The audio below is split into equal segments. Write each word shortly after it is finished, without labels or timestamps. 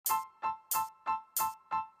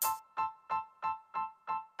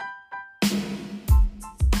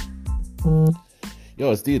Yo,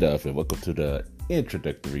 it's D-Duff, and welcome to the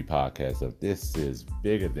introductory podcast of This Is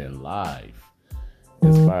Bigger Than Life,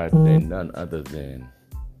 inspired by none other than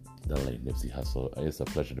the late Nipsey Hussle. It's a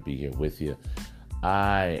pleasure to be here with you.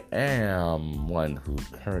 I am one who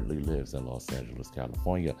currently lives in Los Angeles,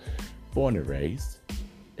 California, born and raised,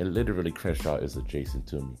 and literally Crenshaw is adjacent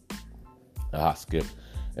to me. A hot skip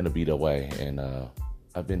and a beat away, and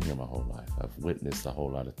I've been here my whole life. I've witnessed a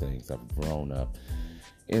whole lot of things. I've grown up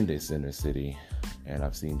in this inner city, and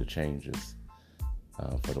I've seen the changes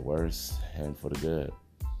for the worse and for the good.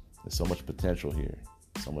 There's so much potential here,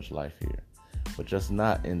 so much life here, but just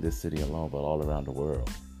not in this city alone, but all around the world.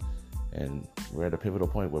 And we're at a pivotal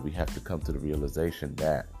point where we have to come to the realization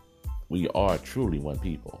that we are truly one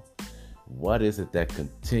people. What is it that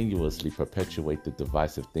continuously perpetuates the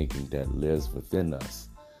divisive thinking that lives within us?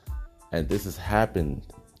 And this has happened,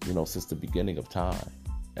 since the beginning of time.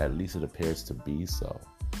 At least it appears to be so.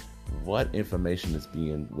 What information is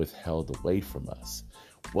being withheld away from us?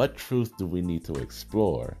 What truth do we need to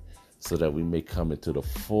explore so that we may come into the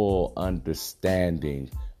full understanding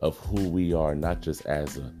of who we are, not just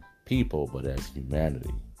as a people, but as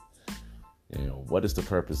humanity? What is the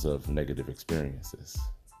purpose of negative experiences?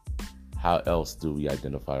 How else do we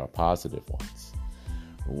identify our positive ones?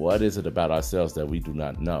 What is it about ourselves that we do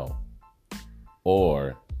not know?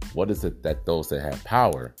 Or what is it that those that have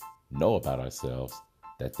power know about ourselves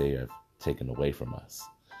that they have taken away from us?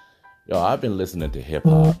 I've been listening to hip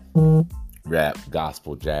hop, rap,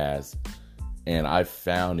 gospel, jazz, and I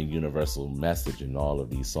found a universal message in all of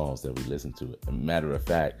these songs that we listen to. As a matter of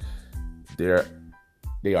fact,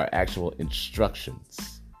 they are actual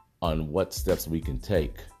instructions on what steps we can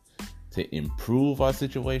take to improve our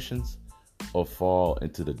situations or fall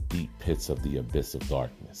into the deep pits of the abyss of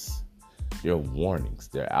darkness. They're warnings,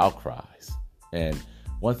 they're outcries. And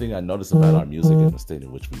one thing I notice about our music in the state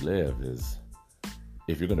in which we live is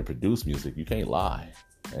if you're going to produce music, you can't lie.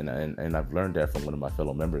 And I've learned that from one of my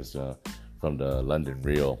fellow members from the London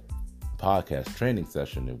Real podcast training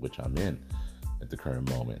session in which I'm in at the current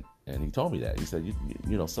moment. And he told me that. He said,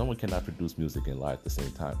 someone cannot produce music and lie at the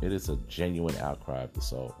same time. It is a genuine outcry of the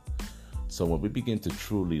soul. So when we begin to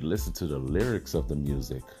truly listen to the lyrics of the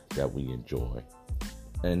music that we enjoy,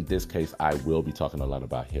 in this case, I will be talking a lot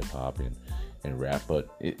about hip hop and rap,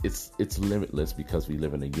 but it's limitless because we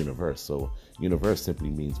live in a universe. So universe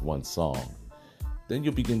simply means one song. Then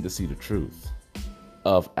you'll begin to see the truth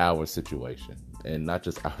of our situation, and not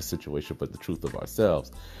just our situation, but the truth of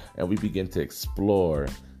ourselves. And we begin to explore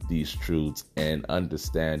these truths and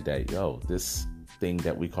understand that, this thing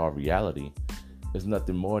that we call reality is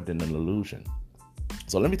nothing more than an illusion.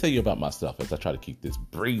 So let me tell you about myself as I try to keep this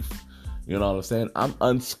brief. You know what I'm saying? I'm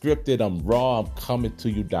unscripted, I'm raw, I'm coming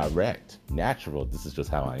to you direct, natural. This is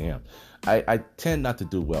just how I am. I tend not to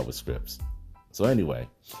do well with scripts. So anyway,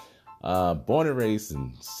 born and raised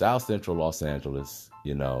in South Central Los Angeles,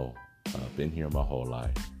 been here my whole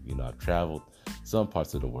life. I've traveled some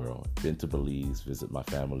parts of the world, been to Belize, visit my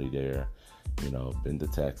family there, been to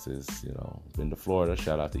Texas, been to Florida,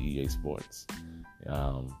 shout out to EA Sports,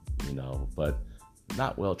 but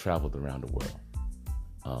not well traveled around the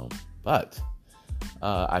world. But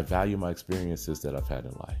I value my experiences that I've had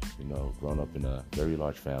in life. Grown up in a very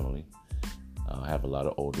large family. I have a lot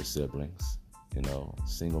of older siblings,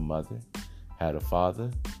 single mother, had a father,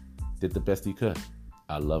 did the best he could.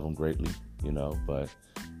 I love him greatly, but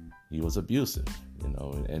he was abusive,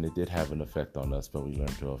 and it did have an effect on us, but we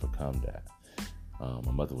learned to overcome that.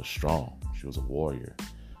 My mother was strong. She was a warrior.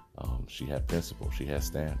 She had principles. She had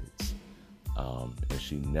standards. And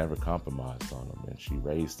she never compromised on them, and she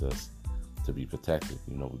raised us to be protected.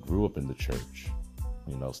 We grew up in the church.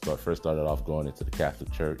 First started off going into the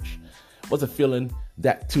Catholic Church. Wasn't feeling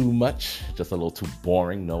that too much, just a little too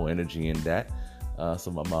boring, no energy in that.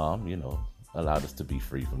 So my mom, allowed us to be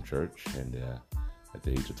free from church, and at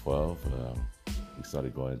the age of 12, we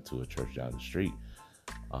started going to a church down the street.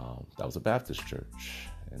 That was a Baptist church,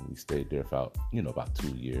 and we stayed there for about 2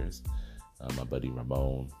 years. My buddy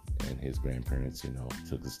Ramon and his grandparents,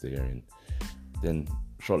 took us there. And then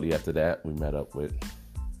shortly after that, we met up with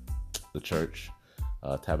the church,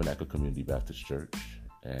 Tabernacle Community Baptist Church,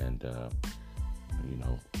 and,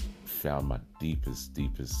 found my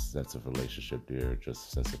deepest sense of relationship there,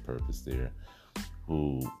 just sense of purpose there,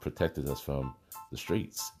 who protected us from the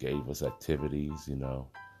streets, gave us activities,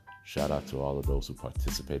 shout out to all of those who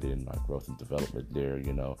participated in my growth and development there,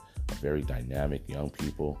 a very dynamic young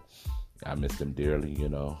people. I miss them dearly,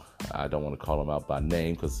 I don't want to call them out by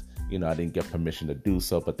name because, I didn't get permission to do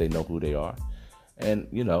so, but they know who they are. And,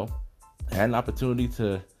 had an opportunity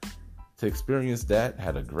to experience that,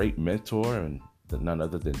 had a great mentor and none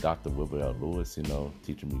other than Dr. Wilbur L. Lewis,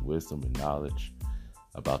 teaching me wisdom and knowledge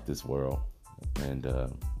about this world. And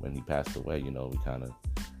when he passed away, we kind of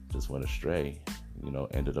just went astray,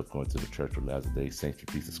 ended up going to the Church of Latter-day Saints of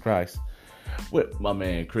Jesus Christ with my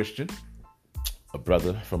man Christian, a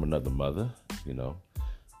brother from another mother,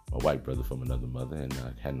 a white brother from another mother, and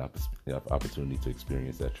I had an opportunity to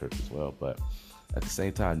experience that church as well. But at the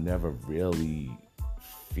same time, never really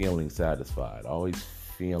feeling satisfied, always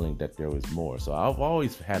feeling that there was more. So I've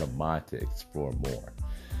always had a mind to explore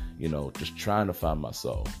more, just trying to find my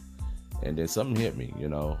soul. And then something hit me,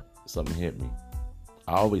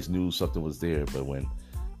 I always knew something was there, but when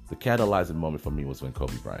the catalyzing moment for me was when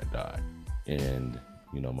Kobe Bryant died. And,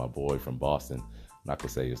 my boy from Boston, I'm not going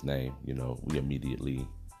to say his name, we immediately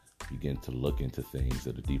began to look into things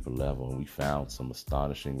at a deeper level, and we found some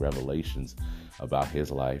astonishing revelations about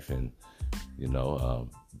his life. And,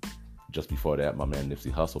 just before that, my man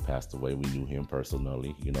Nipsey Hussle passed away. We knew him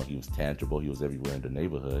personally. He was tangible. He was everywhere in the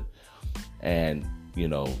neighborhood. And,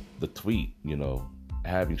 the tweet,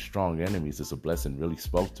 having strong enemies is a blessing, really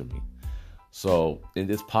spoke to me. So in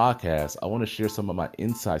this podcast, I want to share some of my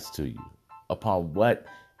insights to you upon what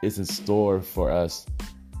is in store for us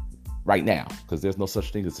right now, because there's no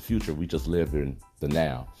such thing as the future. We just live in the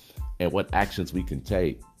now, and what actions we can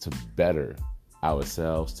take to better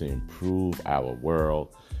ourselves, to improve our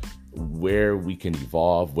world, where we can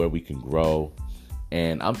evolve, where we can grow.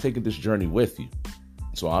 And I'm taking this journey with you.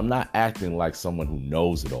 So I'm not acting like someone who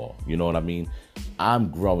knows it all. You know what I mean?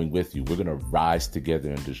 I'm growing with you. We're going to rise together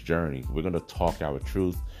in this journey. We're going to talk our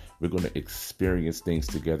truth. We're going to experience things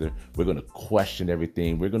together. We're going to question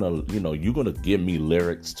everything. We're going to, you're going to give me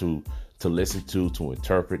lyrics to listen to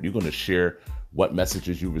interpret. You're going to share what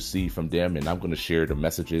messages you receive from them, and I'm going to share the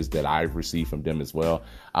messages that I've received from them as well.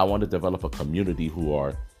 I want to develop a community who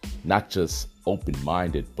are not just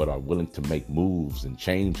open-minded, but are willing to make moves and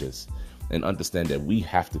changes and understand that we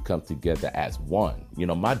have to come together as one.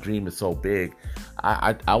 My dream is so big.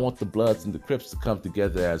 I want the Bloods and the Crips to come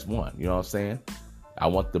together as one. You know what I'm saying? I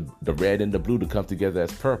want the red and the blue to come together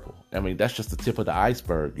as purple. I mean, that's just the tip of the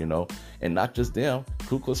iceberg, and not just them,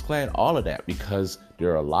 Ku Klux Klan, all of that, because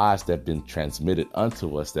there are lies that have been transmitted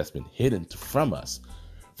unto us that's been hidden from us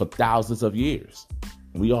for thousands of years.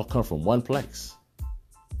 We all come from one place,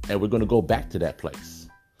 and we're going to go back to that place.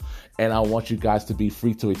 And I want you guys to be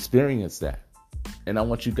free to experience that. And I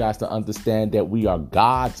want you guys to understand that we are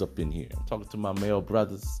gods up in here. I'm talking to my male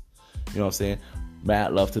brothers, you know what I'm saying?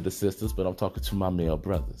 Mad love to the sisters, but I'm talking to my male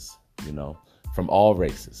brothers, from all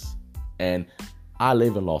races. And I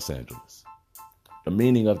live in Los Angeles. The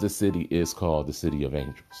meaning of this city is called the City of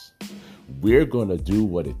Angels. We're going to do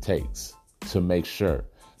what it takes to make sure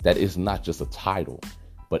that it's not just a title,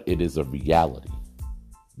 but it is a reality.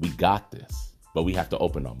 We got this, but we have to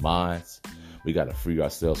open our minds. We got to free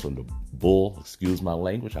ourselves from the bull. Excuse my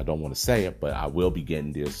language. I don't want to say it, but I will be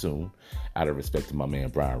getting there soon. Out of respect to my man,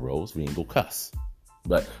 Brian Rose, we ain't gonna cuss.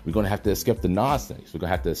 But we're going to have to escape the nonsense. We're going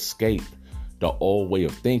to have to escape the old way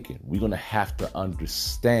of thinking. We're going to have to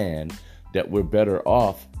understand that we're better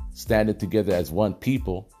off standing together as one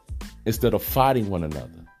people instead of fighting one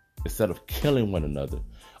another, instead of killing one another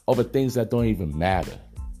over things that don't even matter.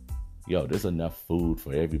 There's enough food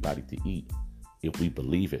for everybody to eat if we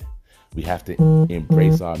believe it. We have to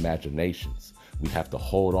embrace our imaginations. We have to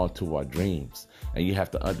hold on to our dreams. And you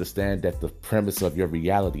have to understand that the premise of your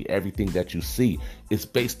reality, everything that you see, is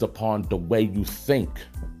based upon the way you think.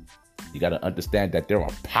 You got to understand that there are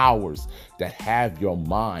powers that have your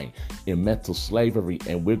mind in mental slavery,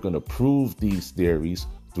 and we're going to prove these theories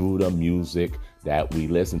through the music that we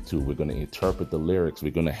listen to. We're going to interpret the lyrics.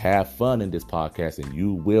 We're going to have fun in this podcast, and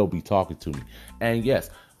you will be talking to me. And yes,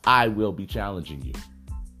 I will be challenging you.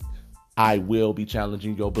 I will be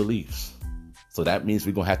challenging your beliefs. So that means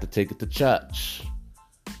we're going to have to take it to church.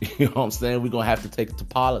 You know what I'm saying? We're going to have to take it to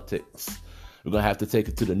politics. We're going to have to take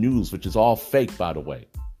it to the news, which is all fake, by the way.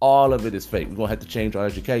 All of it is fake. We're going to have to change our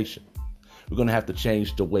education. We're going to have to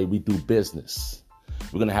change the way we do business.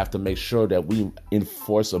 We're going to have to make sure that we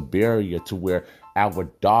enforce a barrier to where our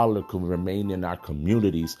dollar can remain in our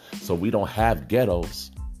communities so we don't have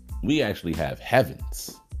ghettos. We actually have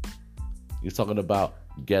heavens. You're talking about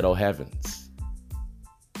ghetto heavens.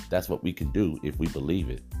 That's what we can do if we believe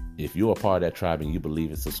it. If you're a part of that tribe and you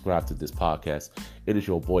believe it, subscribe to this podcast. It is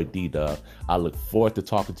your boy D-Dub. I look forward to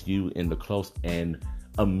talking to you in the close and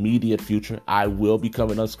immediate future. I will be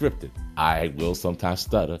coming unscripted. I will sometimes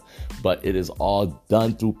stutter, but it is all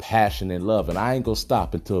done through passion and love. And I ain't gonna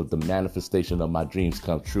stop until the manifestation of my dreams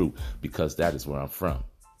come true, because that is where I'm from.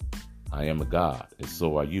 I am a God, and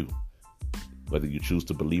so are you. Whether you choose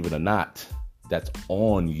to believe it or not, that's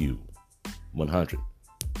on you. 100.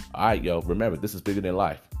 All right, yo. Remember, this is bigger than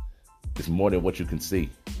life. It's more than what you can see.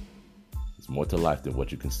 It's more to life than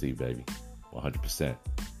what you can see, baby. 100%.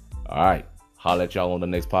 All right. Holla at y'all on the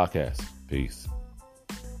next podcast. Peace.